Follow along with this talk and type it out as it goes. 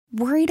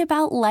Worried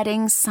about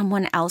letting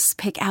someone else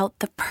pick out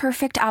the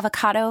perfect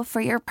avocado for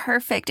your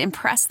perfect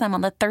impress them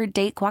on the third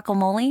date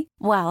guacamole?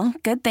 Well,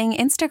 good thing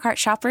Instacart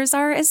shoppers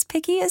are as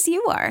picky as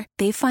you are.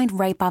 They find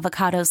ripe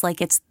avocados like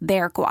it's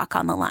their guac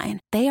on the line.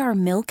 They are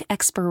milk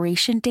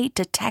expiration date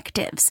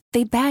detectives.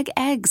 They bag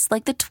eggs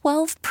like the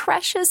 12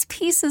 precious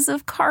pieces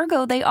of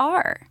cargo they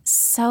are.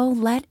 So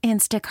let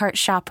Instacart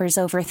shoppers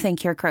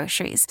overthink your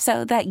groceries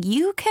so that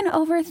you can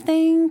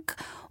overthink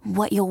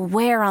what you'll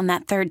wear on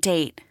that third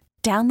date.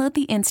 Download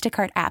the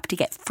Instacart app to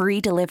get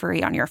free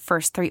delivery on your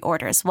first 3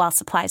 orders while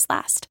supplies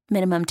last.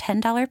 Minimum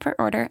 $10 per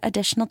order.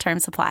 Additional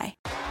terms apply.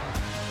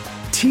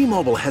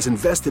 T-Mobile has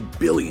invested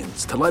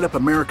billions to light up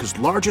America's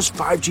largest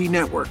 5G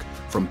network,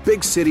 from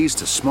big cities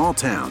to small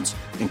towns,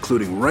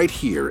 including right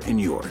here in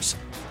yours.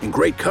 And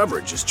great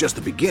coverage is just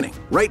the beginning.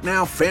 Right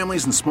now,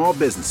 families and small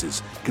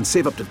businesses can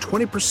save up to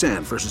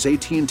 20% versus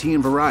AT&T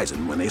and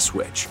Verizon when they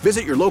switch.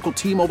 Visit your local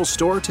T-Mobile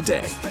store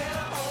today.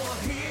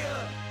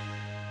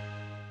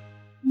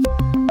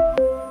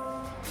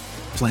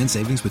 Plan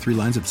savings with 3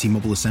 lines of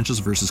T-Mobile Essentials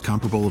versus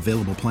comparable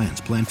available plans.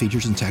 Plan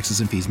features and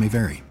taxes and fees may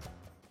vary.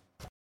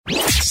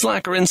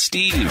 Slacker and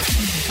Steve.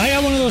 I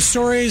got one of those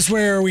stories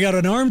where we got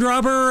an armed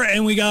robber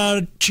and we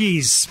got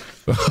cheese.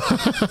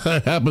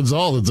 That happens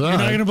all the time. You're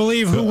not going to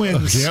believe who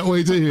wins. Can't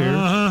wait to hear.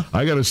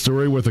 I got a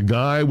story with a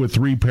guy with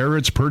 3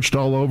 parrots perched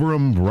all over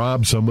him,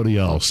 robbed somebody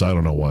else. I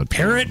don't know what.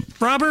 Parrot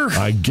robber?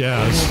 I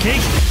guess. Okay.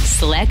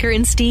 Slacker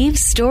and Steve,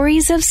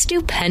 stories of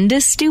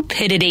stupendous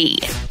stupidity.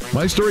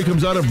 My story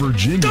comes out of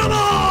Virginia. Come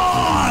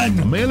on!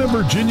 A man in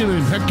Virginia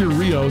named Hector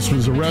Rios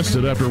was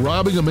arrested after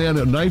robbing a man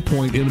at knife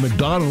point in a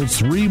McDonald's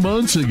 3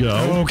 months ago.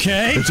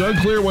 Okay. It's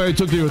unclear why it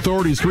took the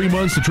authorities 3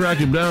 months to track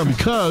him down,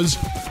 because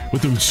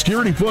with the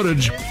security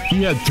footage,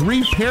 he had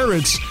 3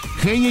 parrots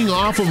hanging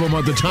off of him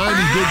at the time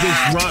he did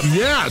this rob.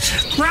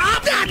 Yes!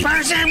 Rob that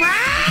person!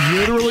 Rob!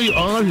 Literally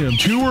on him.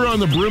 2 were on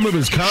the brim of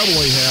his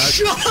cowboy hat.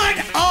 Shut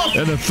up!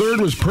 And a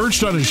 3rd was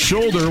perched on his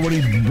shoulder when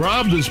he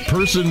robbed this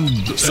person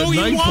so at you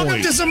knife walk point.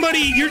 up to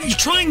somebody, you're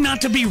trying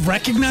not to be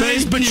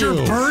recognized, but you're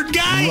a bird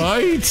guy?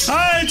 Right?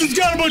 I just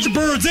got a bunch of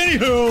birds.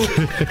 Anywho,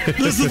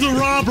 this is a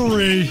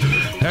robbery.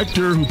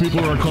 Hector, who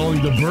people are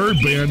calling the Bird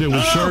Bandit,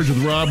 was charged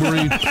with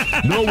robbery.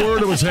 No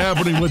word of what's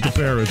happening with the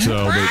parrots,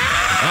 though. But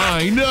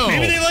I know.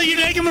 Maybe they let you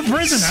take him in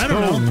prison. I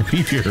don't know.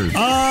 Weird.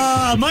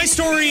 My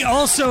story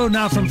also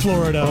not from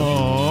Florida.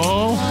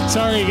 Oh.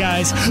 Sorry,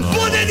 guys.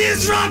 But it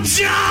is from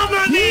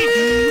Germany.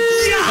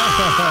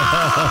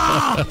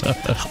 Yeah!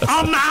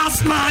 A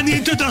masked man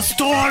into the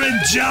store in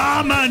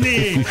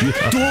Germany.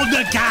 Told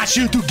the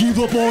cashier to give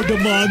up all the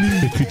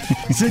money.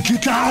 He said,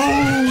 get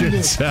down.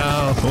 Get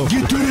down.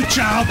 Get to the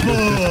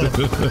chopper.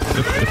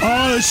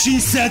 Oh, she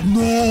said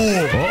no.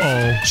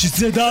 Uh-oh. She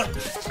said,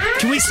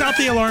 can we stop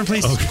the alarm,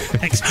 please? Okay.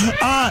 Thanks.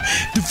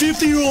 The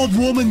 50-year-old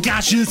woman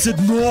cashier said,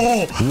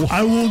 no,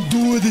 I won't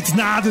do it. It's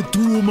not a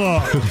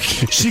tumor.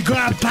 Okay. She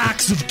grabbed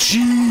packs of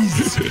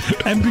cheese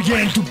and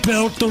began to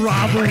pelt the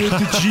robber with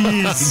the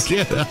cheese.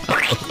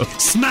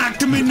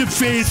 Smacked him in the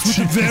face with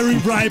a very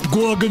ripe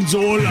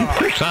gorgonzola.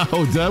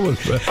 Oh, that was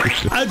bad.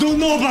 I don't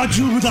know about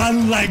you, but I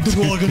don't like the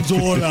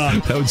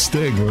gorgonzola. That would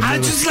sting, wouldn't I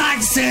it? just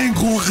like saying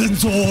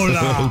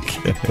gorgonzola.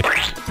 Okay.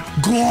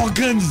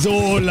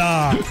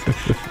 Gorgonzola.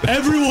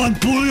 Everyone,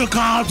 pull your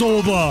cards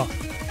over.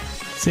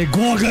 Say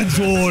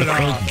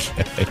gorgonzola.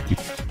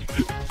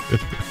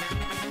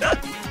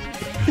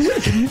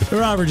 Okay. The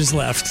robber just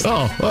left.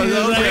 Oh,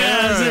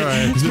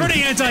 okay. It's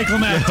pretty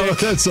anticlimactic. Oh,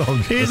 that's all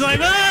good. He's like,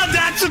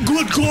 that's a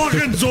good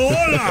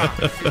gorgonzola.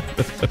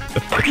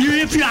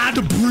 If you had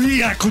a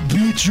brie, I could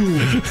beat you.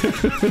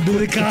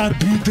 But I can't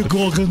beat the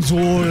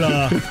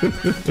gorgonzola.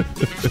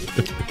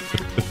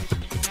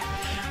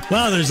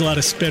 Wow, there's a lot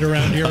of spit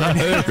around here right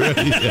now.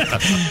 Yeah.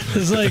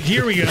 It's like,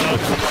 here we go.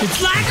 It's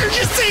Slacker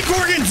just say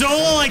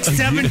gorgonzola like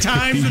 7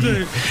 times with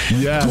the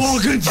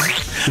gorgonzola.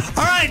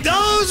 All right,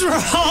 those were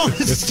all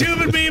the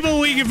stupid people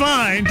we can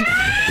find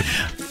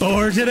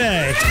for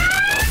today.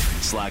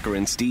 Slacker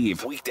and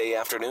Steve, weekday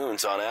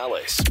afternoons on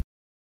Alice.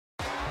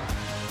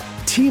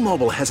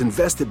 T-Mobile has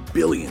invested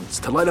billions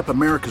to light up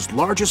America's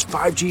largest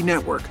 5G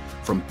network,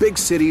 from big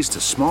cities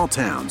to small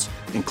towns,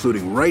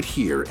 including right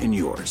here in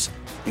yours.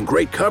 And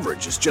great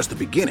coverage is just the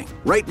beginning.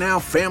 Right now,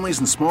 families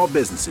and small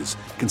businesses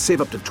can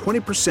save up to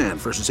 20%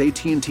 versus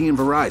AT&T and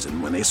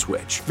Verizon when they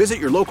switch. Visit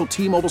your local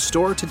T-Mobile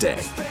store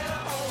today.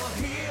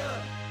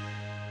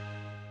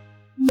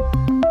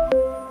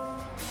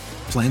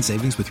 Plan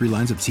savings with 3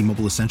 lines of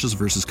T-Mobile Essentials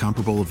versus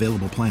comparable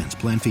available plans.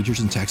 Plan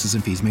features and taxes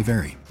and fees may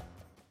vary.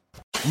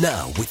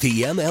 Now, with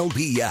the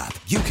MLB app,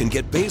 you can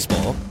get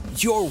baseball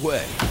your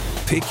way.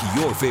 Pick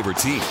your favorite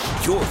team,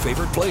 your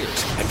favorite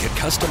players, and get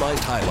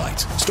customized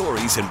highlights,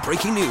 stories, and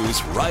breaking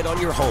news right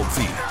on your home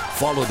feed.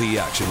 Follow the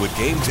action with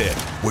Game 10,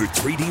 where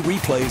 3D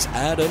replays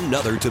add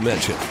another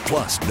dimension.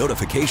 Plus,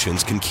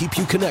 notifications can keep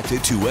you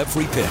connected to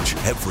every pitch,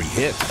 every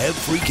hit,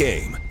 every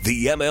game.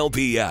 The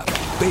MLB app.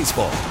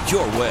 Baseball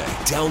your way.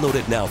 Download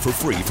it now for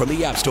free from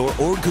the App Store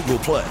or Google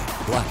Play.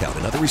 Blackout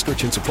and other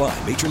restrictions apply.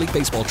 Major League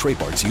Baseball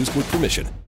trademarks used with permission.